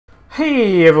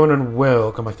Hey everyone and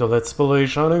welcome back to Let's Play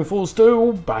Shining Force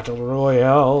 2 Battle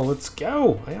Royale. Let's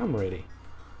go! I am ready.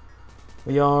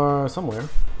 We are somewhere.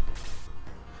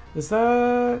 Is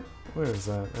that... where is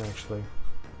that actually?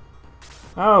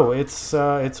 Oh, it's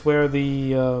where the...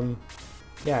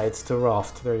 yeah, it's the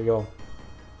Roft. There you go.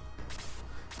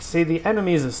 See, the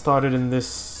enemies that started in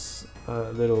this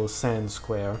little sand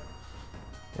square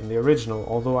in the original,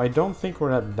 although I don't think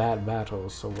we're at that battle,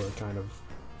 so we're kind of...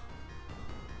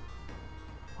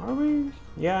 Are we?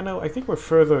 Yeah, no, I think we're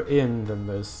further in than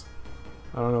this.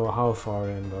 I don't know how far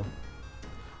in, though.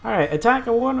 Alright, attack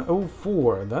at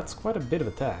 104. That's quite a bit of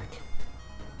attack.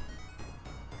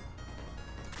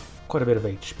 Quite a bit of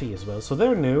HP as well. So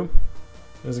they're new.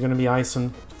 There's going to be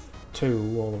Ison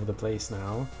 2 all over the place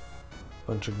now.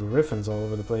 Bunch of Griffins all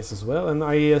over the place as well. And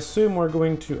I assume we're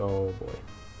going to... oh, boy.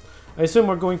 I assume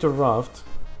we're going to Roft.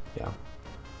 Yeah.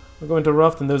 We're going to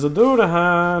Roft, and there's a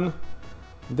Dudahan.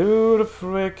 Do the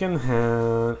frickin'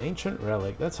 hand. Ancient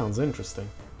relic. That sounds interesting.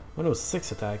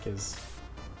 106 attack is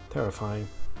terrifying.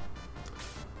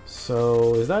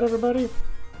 So, is that everybody?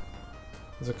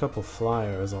 There's a couple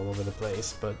flyers all over the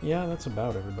place, but yeah, that's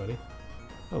about everybody.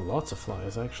 Oh, lots of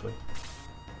flyers, actually.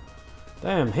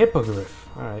 Damn, hippogriff.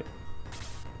 Alright.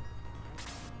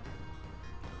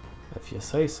 If you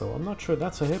say so. I'm not sure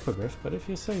that's a hippogriff, but if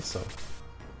you say so.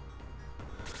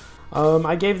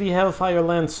 I gave the Hellfire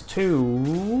Lance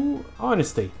to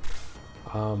Honesty.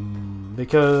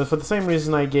 Because for the same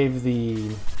reason I gave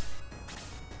the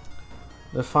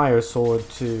Fire Sword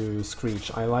to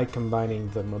Screech. I like combining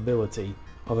the mobility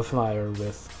of a flyer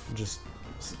with just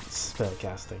spell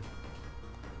casting.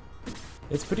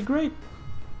 It's pretty great.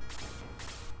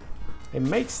 It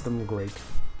makes them great,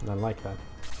 and I like that.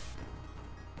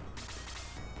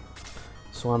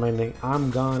 So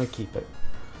I'm gonna keep it.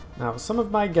 Now, some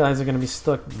of my guys are going to be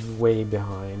stuck way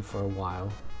behind for a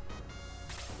while.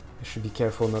 I should be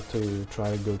careful not to try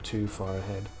to go too far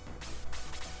ahead.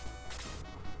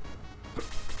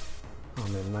 Oh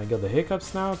man, I got the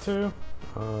hiccups now too.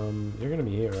 You're going to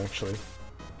be here actually.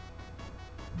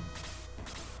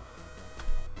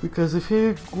 Because if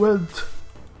he went...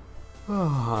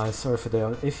 oh, sorry for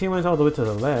that. If he went all the way to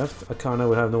the left, Akana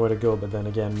would have nowhere to go, but then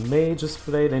again, Mage just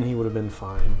played and he would have been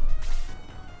fine.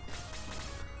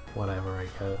 Whatever, I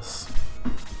guess.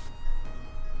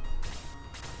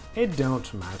 It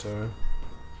don't matter.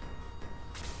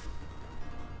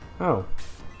 Oh.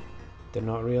 Did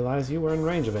not realize you were in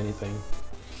range of anything.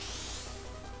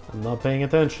 I'm not paying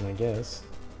attention, I guess.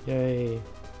 Yay.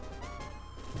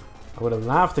 I would have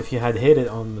laughed if you had hit it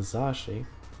on Masashi.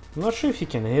 I'm not sure if you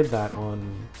can hit that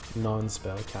on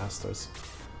non-spell casters.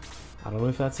 I don't know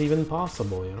if that's even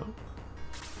possible, you know?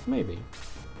 Maybe.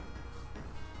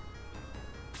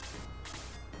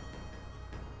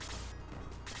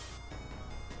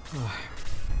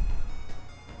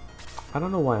 I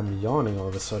don't know why I'm yawning all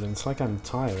of a sudden. It's like I'm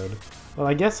tired. Well,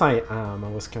 I guess I am. I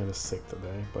was kind of sick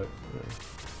today, but yeah.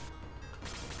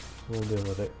 We'll deal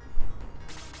with it.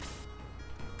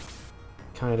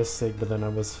 Kind of sick, but then I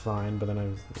was fine, but then I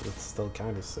was still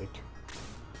kind of sick.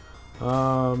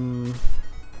 I'm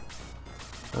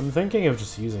thinking of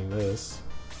just using this.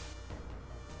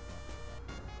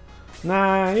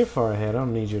 Nah, you're far ahead. I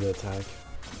don't need you to attack.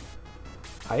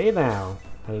 Hey now.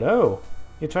 Hello?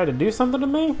 You tried to do something to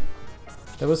me?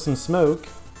 There was some smoke.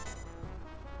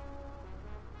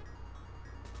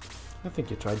 I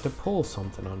think you tried to pull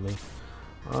something on me.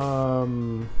 I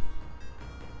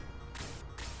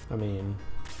mean...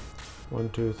 1,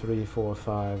 2, 3, 4,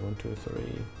 5, 1, 2, 3.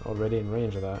 Already in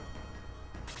range of that.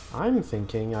 I'm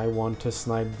thinking I want to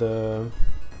snipe the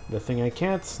thing I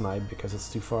can't snipe because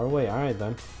it's too far away. Alright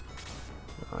then.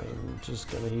 I'm just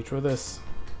gonna heat through this.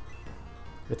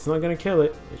 It's not gonna kill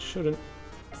it. It shouldn't.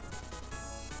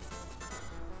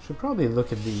 Should probably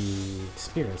look at the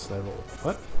experience level.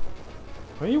 What?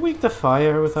 Are you weak to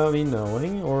fire without me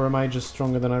knowing? Or am I just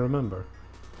stronger than I remember?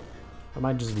 I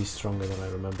might just be stronger than I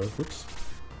remember. Oops.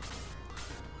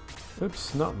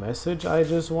 Oops, not message. I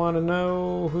just want to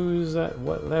know who's at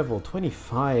what level.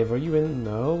 25. Are you in?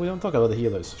 No, we don't talk about the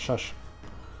healers. Shush.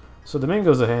 So the main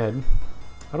goes ahead.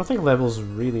 I don't think levels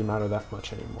really matter that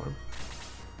much anymore.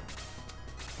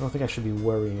 I don't think I should be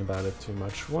worrying about it too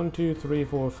much. 1, 2, 3,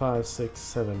 4, 5, 6,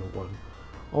 7, 1.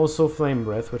 Also Flame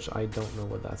Breath, which I don't know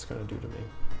what that's going to do to me.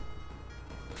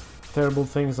 Terrible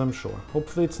things, I'm sure.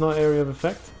 Hopefully it's not area of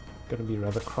effect. Gonna be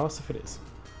rather cross if it is.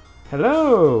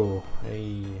 Hello!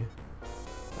 Hey.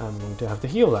 I'm going to have to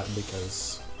heal that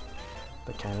because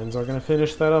the cannons are going to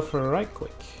finish that off right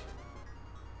quick.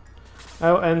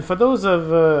 Oh, and for those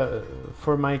of...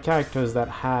 for my characters that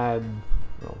had...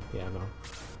 oh, yeah, no.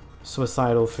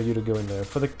 suicidal for you to go in there.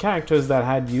 For the characters that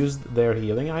had used their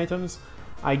healing items,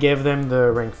 I gave them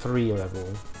the rank 3 level.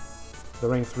 The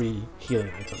rank 3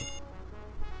 healing item.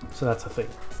 So that's a thing.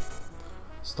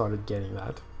 Started getting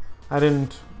that. I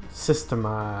didn't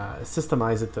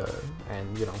systemize it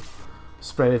and, you know,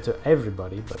 spread it to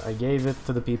everybody, but I gave it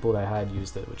to the people that had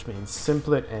used it, which means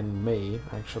Simplet and May,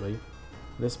 actually.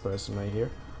 This person right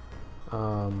here.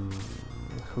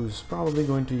 Who's probably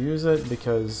going to use it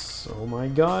because, oh my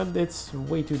god, it's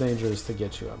way too dangerous to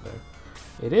get you up there.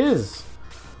 It is!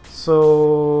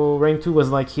 So, rank 2 was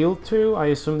like heal 2, I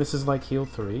assume this is like heal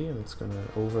 3, and it's gonna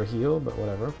over-heal, but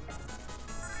whatever.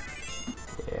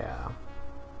 Yeah.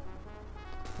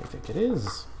 I think it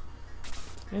is.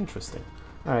 Interesting.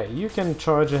 Alright, you can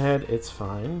charge ahead, it's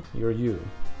fine. You're you.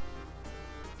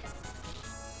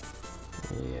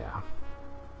 Yeah.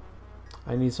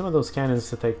 I need some of those cannons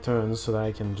to take turns so that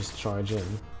I can just charge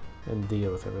in and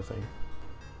deal with everything.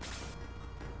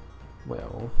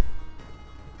 Well...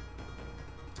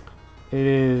 it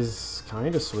is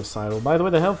kind of suicidal. By the way,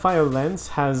 the Hellfire Lance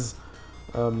has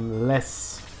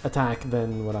less attack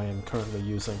than what I am currently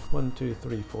using. 1, 2,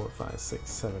 3, 4, 5, 6,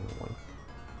 7, 1.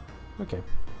 Okay.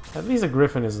 At least a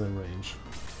Griffin is in range.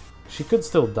 She could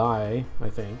still die, I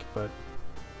think, but...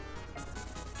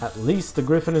 at least the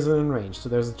Griffin is in range, so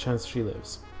there's a chance she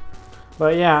lives.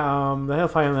 But yeah, the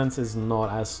Hellfire Lance is not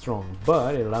as strong,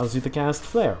 but it allows you to cast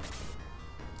Flare.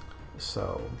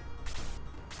 So...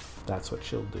 that's what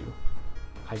she'll do,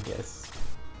 I guess.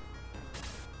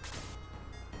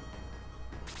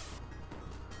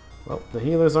 Well, the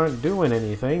healers aren't doing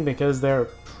anything because they're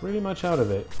pretty much out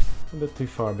of it. A bit too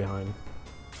far behind.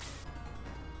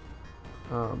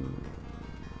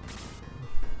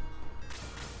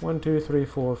 1, 2, 3,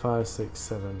 4, 5, 6,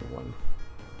 7, 1.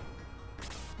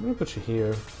 I'm gonna put you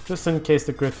here, just in case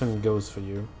the Griffin goes for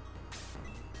you.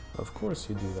 Of course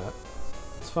you do that.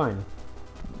 It's fine.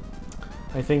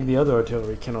 I think the other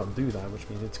artillery cannot do that, which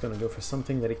means it's gonna go for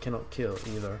something that it cannot kill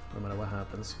either, no matter what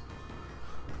happens.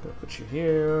 Gonna put you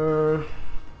here.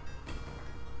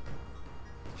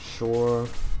 Sure.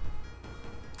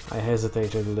 I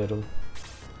hesitated a little.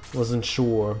 Wasn't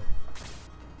sure.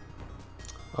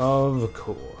 Of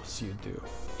course you do.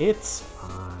 It's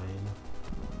fine.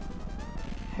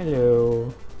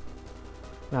 Hello.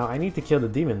 Now I need to kill the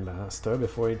Demon Master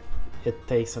before it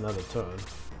takes another turn.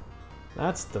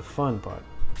 That's the fun part.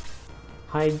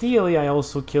 Ideally, I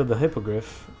also kill the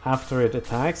Hippogriff after it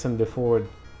attacks and before it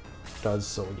does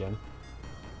so again.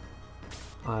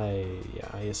 I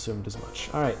assumed as much.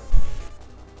 Alright.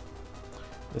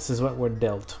 This is what we're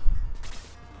dealt.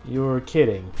 You're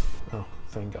kidding. Oh,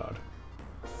 thank God.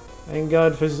 Thank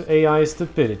God for AI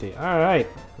stupidity. Alright.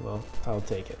 Well, I'll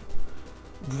take it.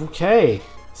 Okay.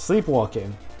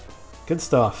 Sleepwalking. Good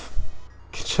stuff.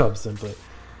 Good job, Simply.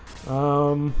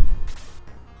 I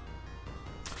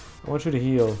want you to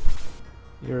heal.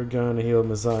 You're gonna heal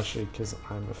Masashi, because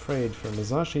I'm afraid for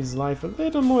Masashi's life a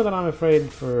little more than I'm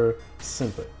afraid for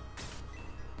Simply.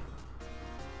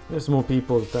 There's more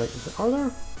people that... are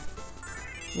there?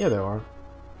 Yeah, there are.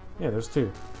 Yeah, there's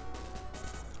 2.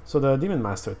 So the Demon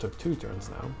Master took 2 turns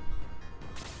now.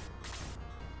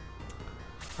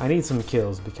 I need some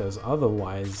kills, because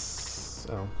otherwise...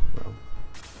 oh, well.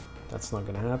 That's not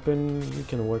gonna happen. You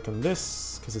can work on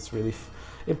this, because it's really...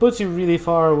 it puts you really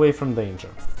far away from danger.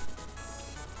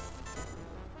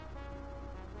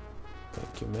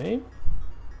 Thank you, May.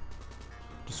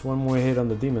 Just one more hit on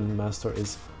the Demon Master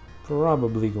is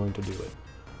probably going to do it.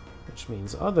 Which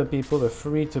means other people are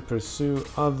free to pursue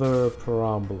other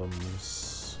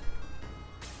problems.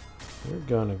 We're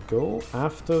gonna go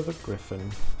after the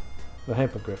Griffin. The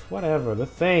Hippogriff, whatever, the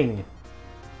thing.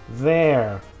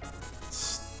 There.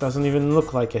 Doesn't even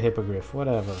look like a Hippogriff,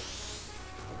 whatever.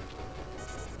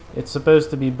 It's supposed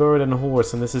to be bird and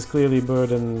horse, and this is clearly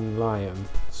bird and lion.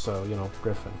 So, you know,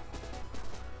 Griffin.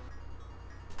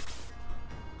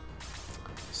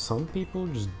 Some people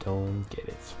just don't get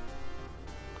it.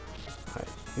 Alright,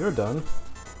 you're done.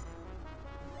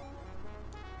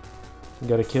 You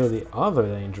gotta kill the other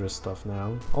dangerous stuff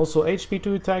now. Also, HP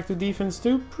 2, attack 2, defense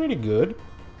 2, pretty good.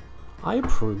 I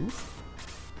approve.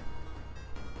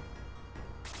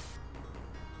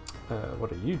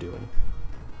 What are you doing?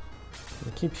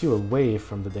 I'll keep you away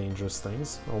from the dangerous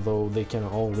things, although they can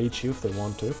all reach you if they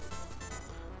want to.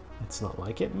 It's not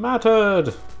like it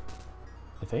mattered!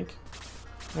 I think.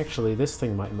 Actually, this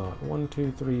thing might not. 1,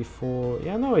 2, 3, 4...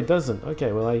 yeah, no, it doesn't.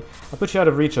 Okay, well, I put you out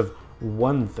of reach of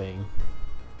one thing.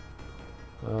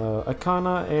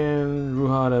 Akana and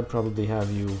Ruhara probably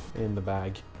have you in the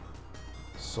bag.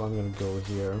 So I'm gonna go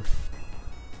here.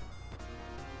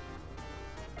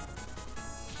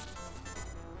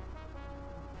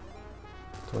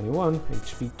 21,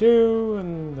 HP 2,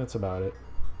 and that's about it.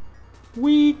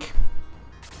 Weak!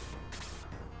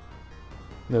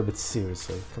 No, but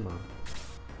seriously, come on.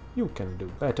 You can do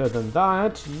better than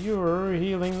that. You're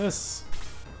healing this.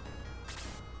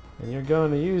 And you're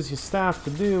going to use your staff to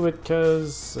do it,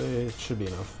 because it should be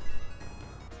enough.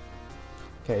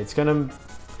 Okay, it's going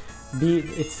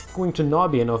to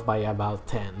not be enough by about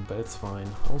 10, but it's fine.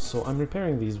 Also, I'm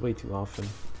repairing these way too often.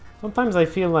 Sometimes I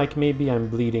feel like maybe I'm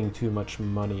bleeding too much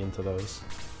money into those.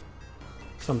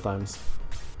 Sometimes.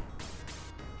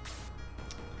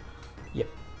 Yep.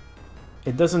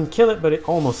 It doesn't kill it, but it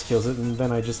almost kills it, and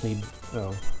then I just need...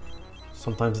 Oh.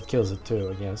 Sometimes it kills it too,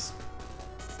 I guess.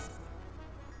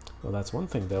 Well, that's one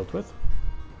thing dealt with.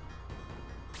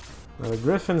 Now, the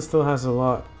Griffin still has a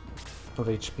lot of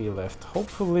HP left.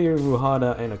 Hopefully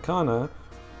Ruhada and Akana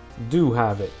do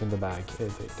have it in the bag,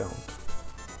 if they don't.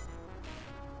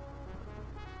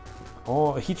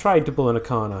 Oh, he tried to pull an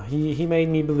Akana. He made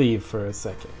me believe for a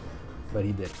second, but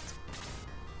he didn't.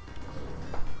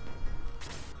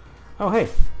 Oh, hey,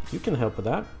 you can help with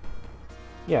that.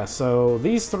 Yeah, so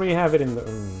these three have it in the...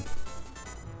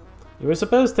 You were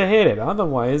supposed to hit it,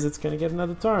 otherwise it's gonna get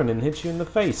another turn and hit you in the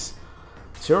face.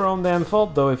 It's your own damn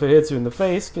fault, though, if it hits you in the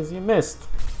face, because you missed.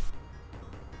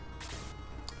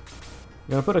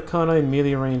 I'm gonna put Akana in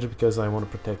melee range because I want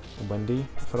to protect Wendy,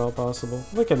 if at all possible.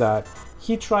 Look at that.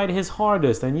 He tried his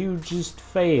hardest and you just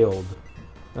failed.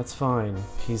 That's fine.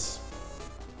 He's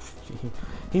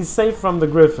safe from the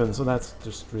Griffin, so that's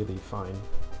just really fine.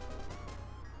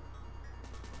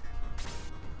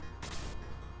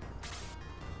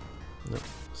 No,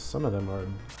 some of them are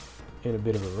in a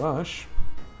bit of a rush.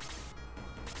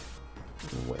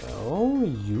 Well,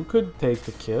 you could take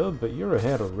the kill, but you're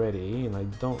ahead already, and I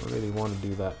don't really want to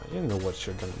do that. You know what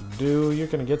you're gonna do. You're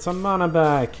gonna get some mana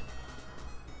back.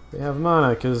 They have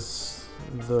mana because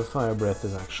the Fire Breath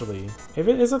is actually...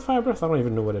 Is it Fire Breath? I don't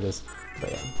even know what it is.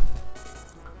 But yeah.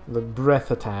 The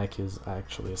Breath attack is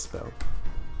actually a spell.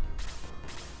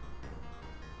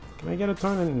 Can I get a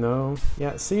turn in? No.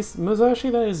 Yeah, see, Musashi,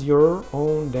 that is your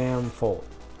own damn fault.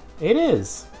 It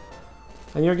is!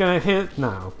 And you're gonna hit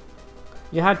now.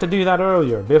 You had to do that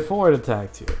earlier, before it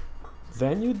attacked you.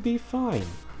 Then you'd be fine.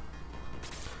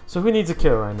 So who needs a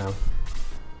kill right now?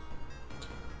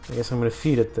 I guess I'm gonna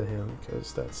feed it to him,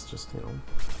 because that's just, you know,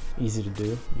 easy to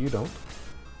do. You don't.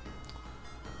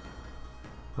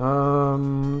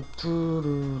 No,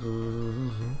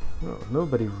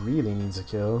 nobody really needs a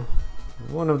kill.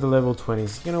 One of the level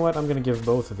 20s. You know what? I'm gonna give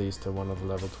both of these to one of the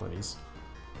level 20s.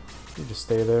 You just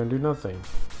stay there and do nothing.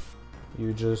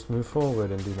 You just move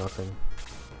forward and do nothing.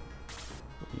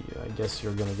 Yeah, I guess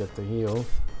you're gonna get the heal.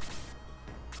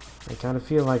 I kind of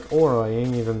feel like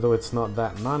auraing, even though it's not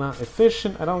that mana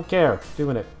efficient. I don't care.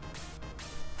 Doing it.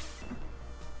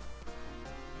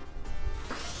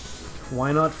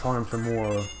 Why not farm for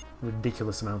more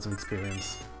ridiculous amounts of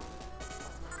experience?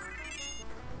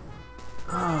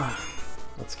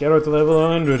 Let's get her to level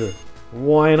 100.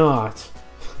 Why not?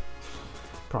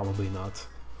 Probably not.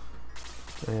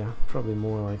 Yeah, probably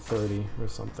more like 30 or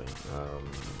something.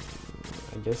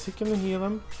 I guess you can heal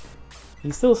him.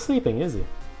 He's still sleeping, is he?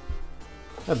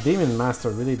 That Demon Master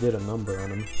really did a number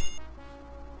on him.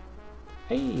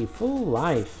 Hey, full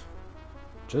life.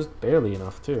 Just barely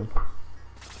enough, too.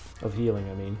 Of healing,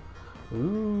 I mean.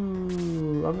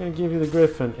 Ooh, I'm gonna give you the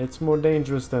Griffin. It's more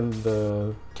dangerous than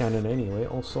the cannon anyway.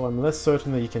 Also, I'm less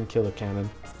certain that you can kill a cannon.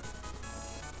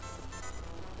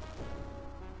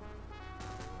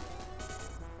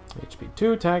 HP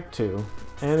 2, attack 2.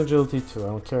 And agility 2. I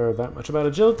don't care that much about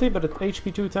agility, but at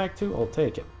HP 2, attack 2, I'll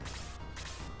take it.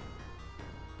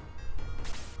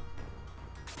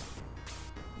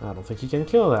 I don't think you can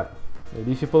kill that.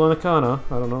 Maybe if you pull an Akana,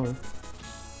 I don't know.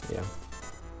 Yeah.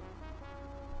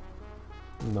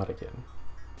 Not again.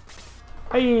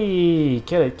 Hey!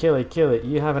 Kill it, kill it, kill it.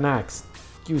 You have an axe.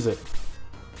 Use it.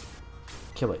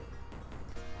 Kill it.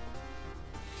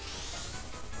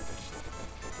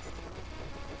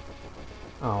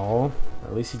 Oh,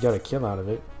 at least you got a kill out of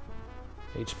it.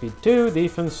 HP 2,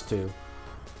 defense 2.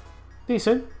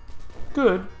 Decent.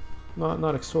 Good.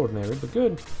 Not extraordinary, but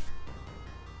good.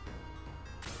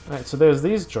 Alright, so there's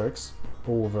these jerks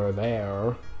over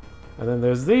there. And then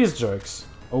there's these jerks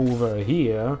over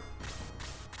here.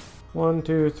 1,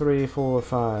 2, 3, 4,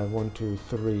 5. 1, 2,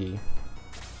 3.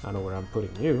 I know where I'm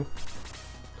putting you.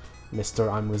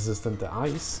 Mr. I'm resistant to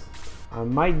ice. I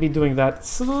might be doing that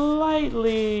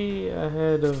slightly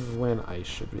ahead of when I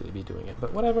should really be doing it,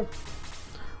 but whatever.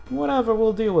 Whatever,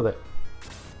 we'll deal with it.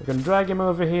 We're gonna drag him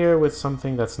over here with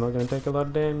something that's not gonna take a lot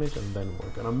of damage, and then we're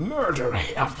gonna murder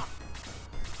him!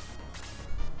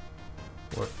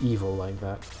 Or evil like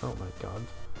that. Oh my god.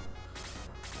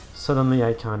 Suddenly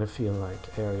I kind of feel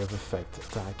like area of effect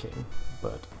attacking,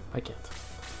 but I can't.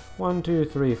 1, 2,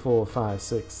 3, 4, 5,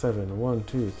 6, 7. 1,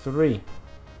 2, 3.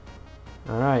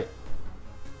 Alright.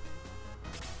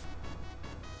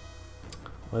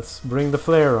 Let's bring the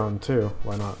flare on too.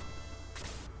 Why not?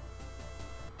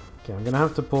 Okay, I'm gonna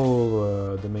have to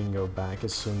pull Domingo back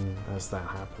as soon as that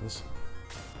happens.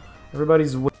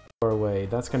 Everybody's way far away.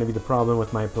 That's gonna be the problem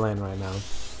with my plan right now.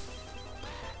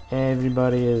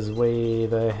 Everybody is way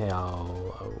the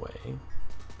hell away.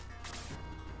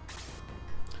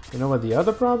 You know what the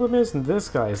other problem is? This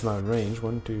guy is not in range.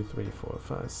 1, 2, 3, 4,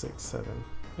 5, 6, 7.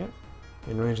 Yeah,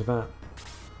 in range of that.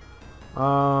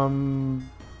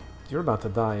 You're about to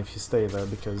die if you stay there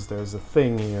because there's a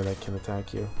thing here that can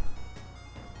attack you.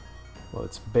 Well,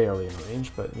 it's barely in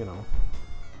range, but you know,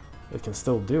 it can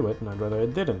still do it, and I'd rather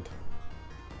it didn't.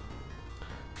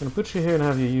 I'm gonna put you here and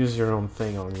have you use your own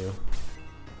thing on you.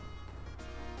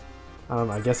 I don't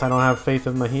know, I guess I don't have faith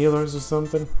in my healers or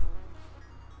something.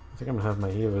 I think I'm gonna have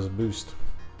my healers boost.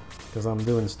 Because I'm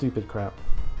doing stupid crap.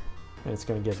 And it's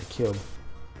gonna get me killed.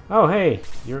 Oh hey!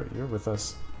 You're with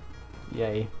us.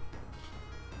 Yay.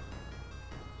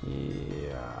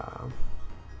 Yeah.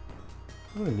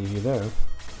 I'm gonna leave you there.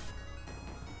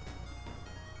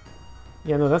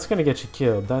 Yeah, no, that's gonna get you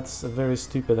killed. That's a very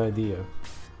stupid idea.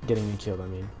 Getting you killed, I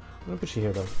mean. I'm gonna put you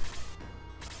here though.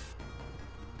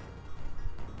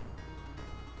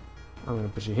 I'm gonna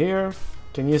put you here.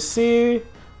 Can you see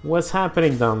what's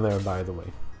happening down there, by the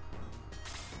way?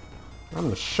 I'm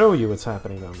gonna show you what's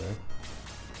happening down there.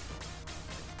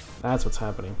 That's what's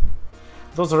happening.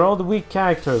 Those are all the weak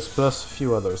characters, plus a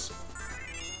few others.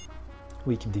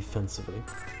 Weak defensively.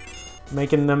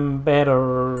 Making them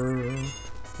better.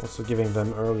 Also giving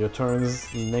them earlier turns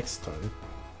next turn.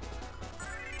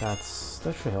 That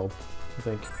should help, I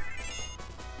think.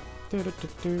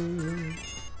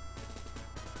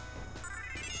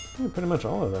 Yeah, pretty much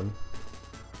all of them.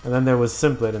 And then there was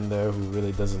Simplet in there who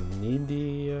really doesn't need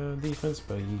the defense,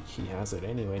 but he has it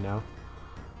anyway now.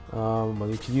 Well,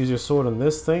 you can use your sword on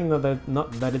this thing,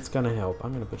 not that it's gonna help.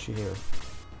 I'm gonna put you here.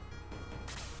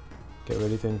 Get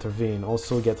ready to intervene.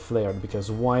 Also get flared, because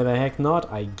why the heck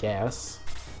not, I guess.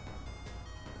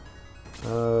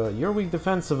 You're weak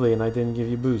defensively and I didn't give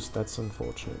you boost. That's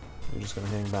unfortunate. You're just gonna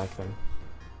hang back then.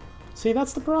 See,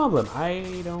 that's the problem.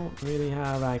 I don't really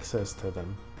have access to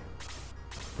them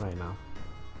right now.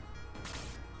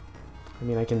 I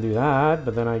mean, I can do that,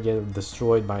 but then I get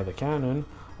destroyed by the cannon.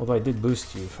 Although I did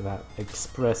boost you for that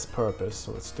express purpose,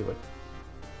 so let's do it.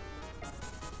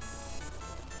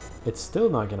 It's still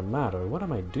not gonna matter. What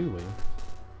am I doing?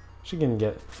 She can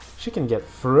get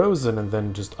frozen and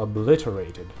then just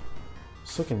obliterated.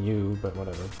 So can you, but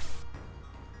whatever.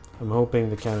 I'm hoping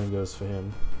the cannon goes for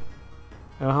him.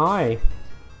 Oh, hi!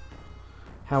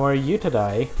 How are you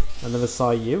today? I never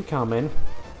saw you coming.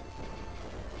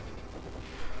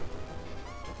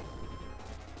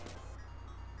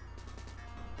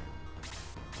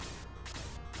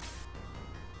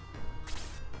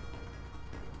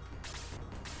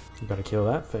 You gotta kill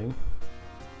that thing.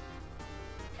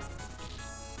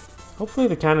 Hopefully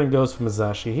the cannon goes for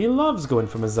Masashi. He loves going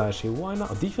for Masashi. Why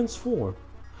not? Defense 4.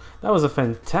 That was a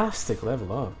fantastic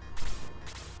level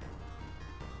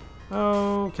up.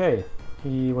 Okay.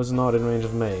 He was not in range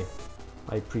of Mei.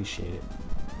 I appreciate it.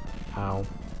 Ow.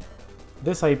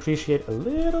 This I appreciate a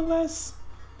little less.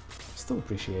 Still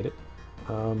appreciate it.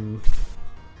 1,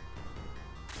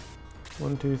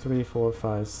 2, 3, 4,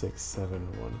 5, 6,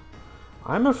 7, 1.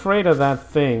 I'm afraid of that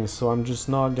thing, so I'm just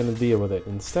not gonna deal with it.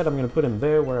 Instead, I'm gonna put him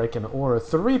there where I can aura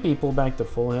 3 people back to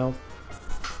full health.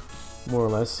 More or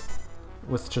less.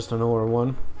 With just an aura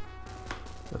 1.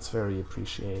 That's very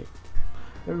appreciated.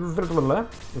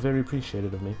 Very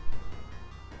appreciated of me.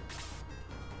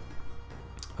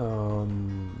 I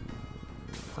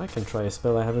can try a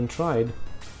spell I haven't tried.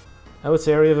 Oh, it's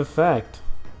Area of Effect.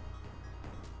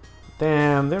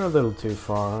 Damn, they're a little too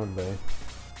far, aren't they?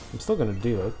 I'm still gonna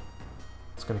do it.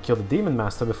 It's gonna kill the Demon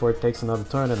Master before it takes another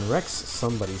turn and wrecks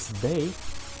somebody's day.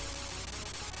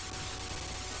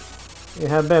 You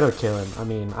had better kill him. I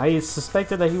mean, I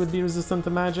suspected that he would be resistant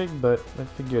to magic, but I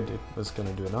figured it was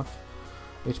gonna do enough.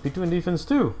 HP 2 and defense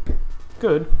 2.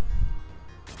 Good.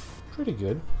 Pretty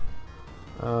good.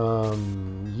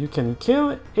 You can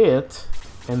kill it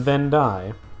and then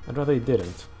die. I'd rather you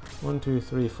didn't. 1, 2,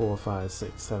 3, 4, 5,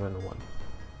 6, 7, 1.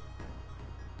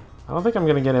 I don't think I'm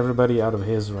gonna get everybody out of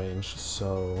his range,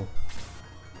 so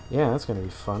yeah, that's gonna be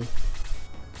fun.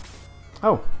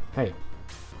 Oh, hey.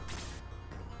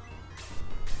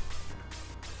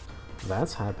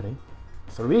 That's happening.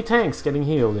 3 tanks getting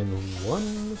healed in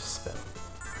 1 spell.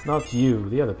 Not you,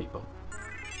 the other people.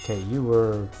 Okay, you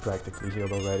were practically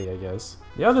healed already, I guess.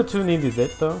 The other two needed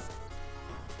it, though.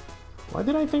 Why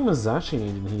did I think Masashi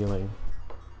needed healing?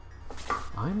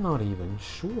 I'm not even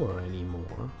sure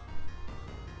anymore.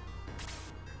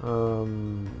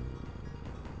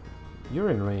 You're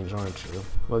in range, aren't you?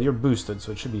 Well, you're boosted,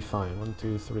 so it should be fine. 1,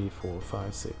 2, 3, 4,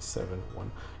 5, 6, 7,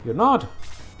 1. You're not!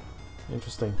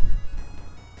 Interesting.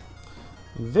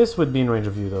 This would be in range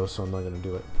of you, though, so I'm not gonna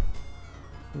do it.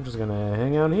 I'm just gonna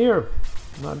hang out here,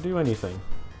 not do anything.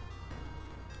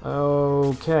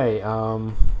 Okay,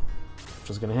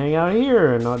 just gonna hang out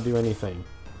here and not do anything.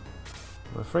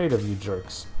 I'm afraid of you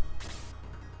jerks.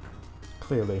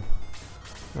 Clearly.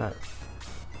 Alright.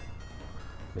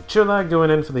 Michula going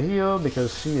in for the heal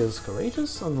because she is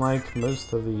courageous, unlike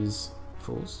most of these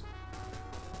fools.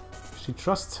 She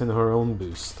trusts in her own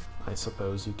boost, I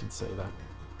suppose you could say that.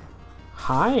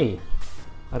 Hi!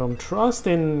 I don't trust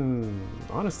in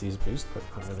Honesty's boost, but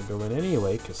I'm gonna go in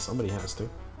anyway, because somebody has to.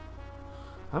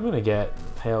 I'm gonna get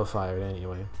Hailfired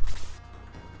anyway.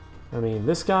 I mean,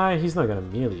 this guy, he's not gonna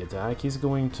melee attack, he's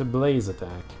going to blaze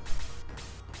attack.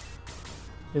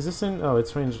 Is this in... oh,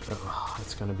 it's range... oh,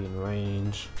 it's gonna be in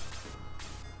range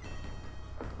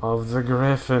of the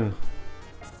Griffin.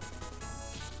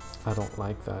 I don't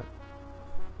like that.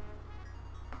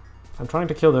 I'm trying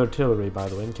to kill the artillery, by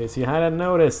the way, in case you hadn't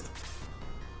noticed.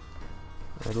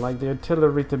 I'd like the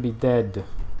artillery to be dead.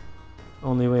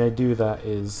 Only way I do that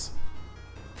is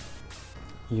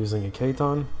using a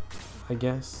Katon, I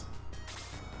guess.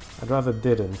 I'd rather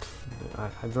didn't.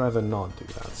 I'd rather not do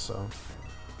that, so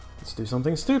let's do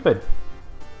something stupid.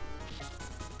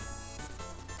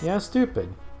 Yeah,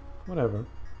 stupid. Whatever.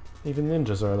 Even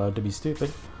ninjas are allowed to be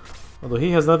stupid. Although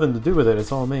he has nothing to do with it,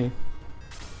 it's all me.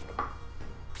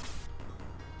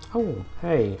 Oh,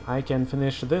 hey, I can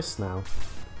finish this now.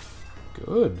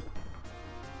 Good.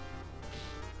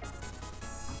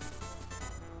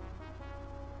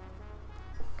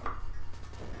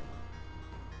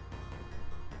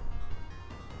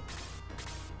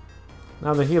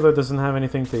 Now the healer doesn't have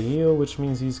anything to heal, which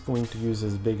means he's going to use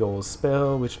his big old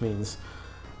spell, which means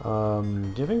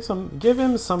give him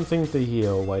something to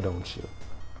heal, why don't you?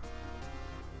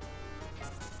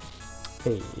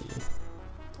 Hey.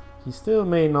 He still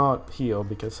may not heal,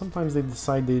 because sometimes they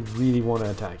decide they really want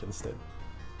to attack instead.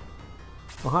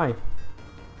 Oh, hi.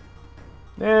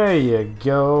 There you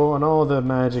go, on all the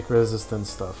magic resistant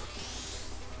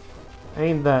stuff.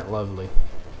 Ain't that lovely?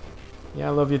 Yeah, I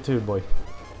love you too, boy.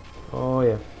 Oh,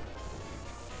 yeah.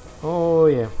 Oh,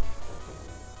 yeah.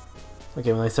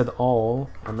 Okay, when I said all,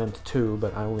 I meant two,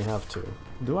 but I only have two.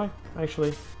 Do I?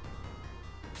 Actually.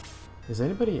 Is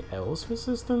anybody else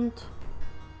resistant?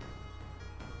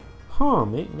 Huh,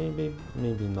 maybe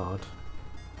not.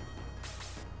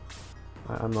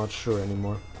 I'm not sure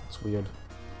anymore. It's weird.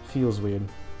 Feels weird.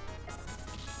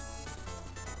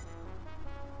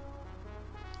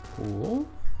 Cool.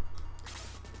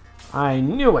 I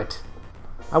knew it!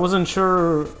 I wasn't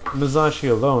sure Masashi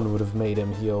alone would have made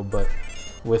him heal, but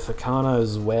with Akana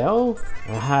as well,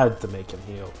 I had to make him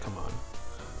heal. Come on.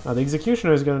 Now the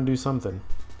Executioner is gonna do something.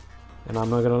 And I'm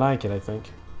not gonna like it, I think.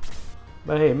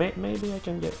 But hey, maybe I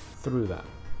can get through that.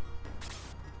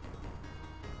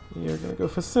 You're gonna go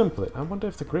for Simplet. I wonder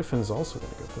if the Griffin's also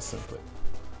gonna go for Simplet.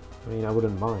 I mean, I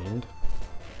wouldn't mind.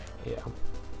 Yeah.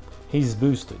 He's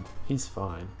boosted. He's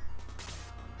fine.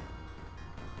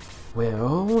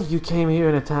 Well, you came here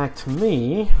and attacked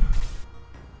me.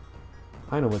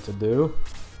 I know what to do.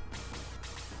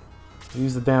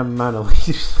 Use the damn mana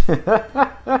leash.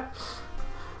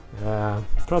 Yeah,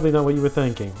 probably not what you were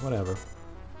thinking. Whatever.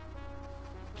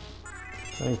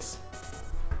 Thanks.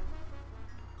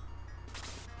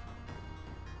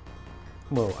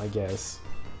 Well, I guess.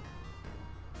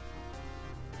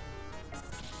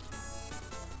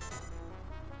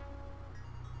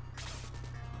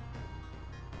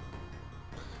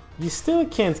 You still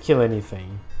can't kill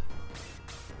anything.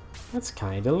 That's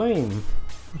kinda lame.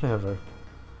 Whatever.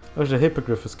 I wish the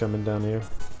Hippogriff was coming down here.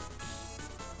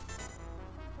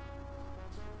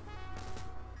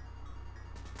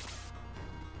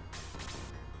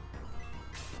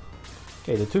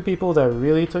 Okay, the two people that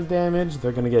really took damage,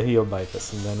 they're gonna get healed by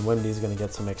this, and then Wendy's gonna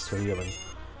get some extra healing.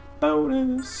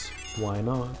 Bonus! Why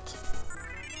not?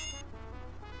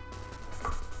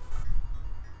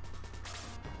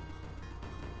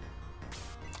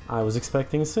 I was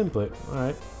expecting Simplet.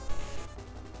 Alright.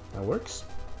 That works.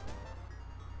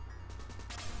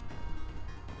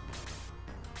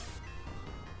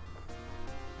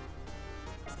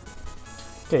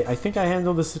 Okay, I think I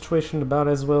handled the situation about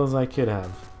as well as I could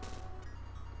have.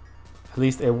 At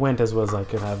least it went as well as I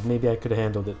could have. Maybe I could have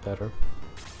handled it better.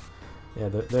 Yeah,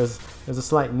 there's a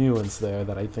slight nuance there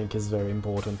that I think is very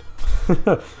important.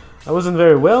 I wasn't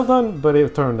very well done, but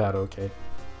it turned out okay.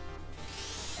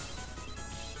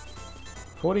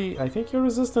 40, I think you're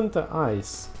resistant to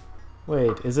ice.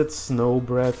 Wait, is it snow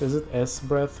breath? Is it S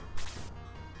breath?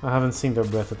 I haven't seen their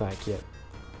breath attack yet.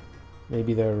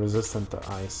 Maybe they're resistant to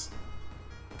ice.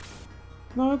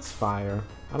 No, it's fire.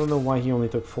 I don't know why he only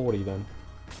took 40 then.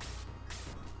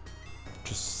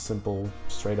 Just simple,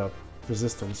 straight up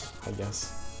resistance, I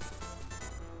guess.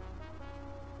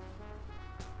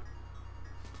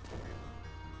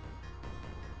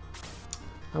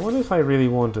 I wonder if I really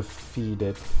want to feed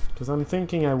it, because I'm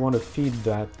thinking I want to feed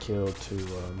that kill to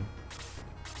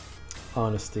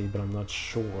Honesty, but I'm not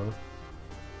sure.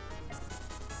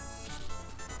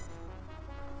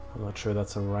 I'm not sure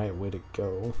that's the right way to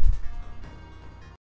go.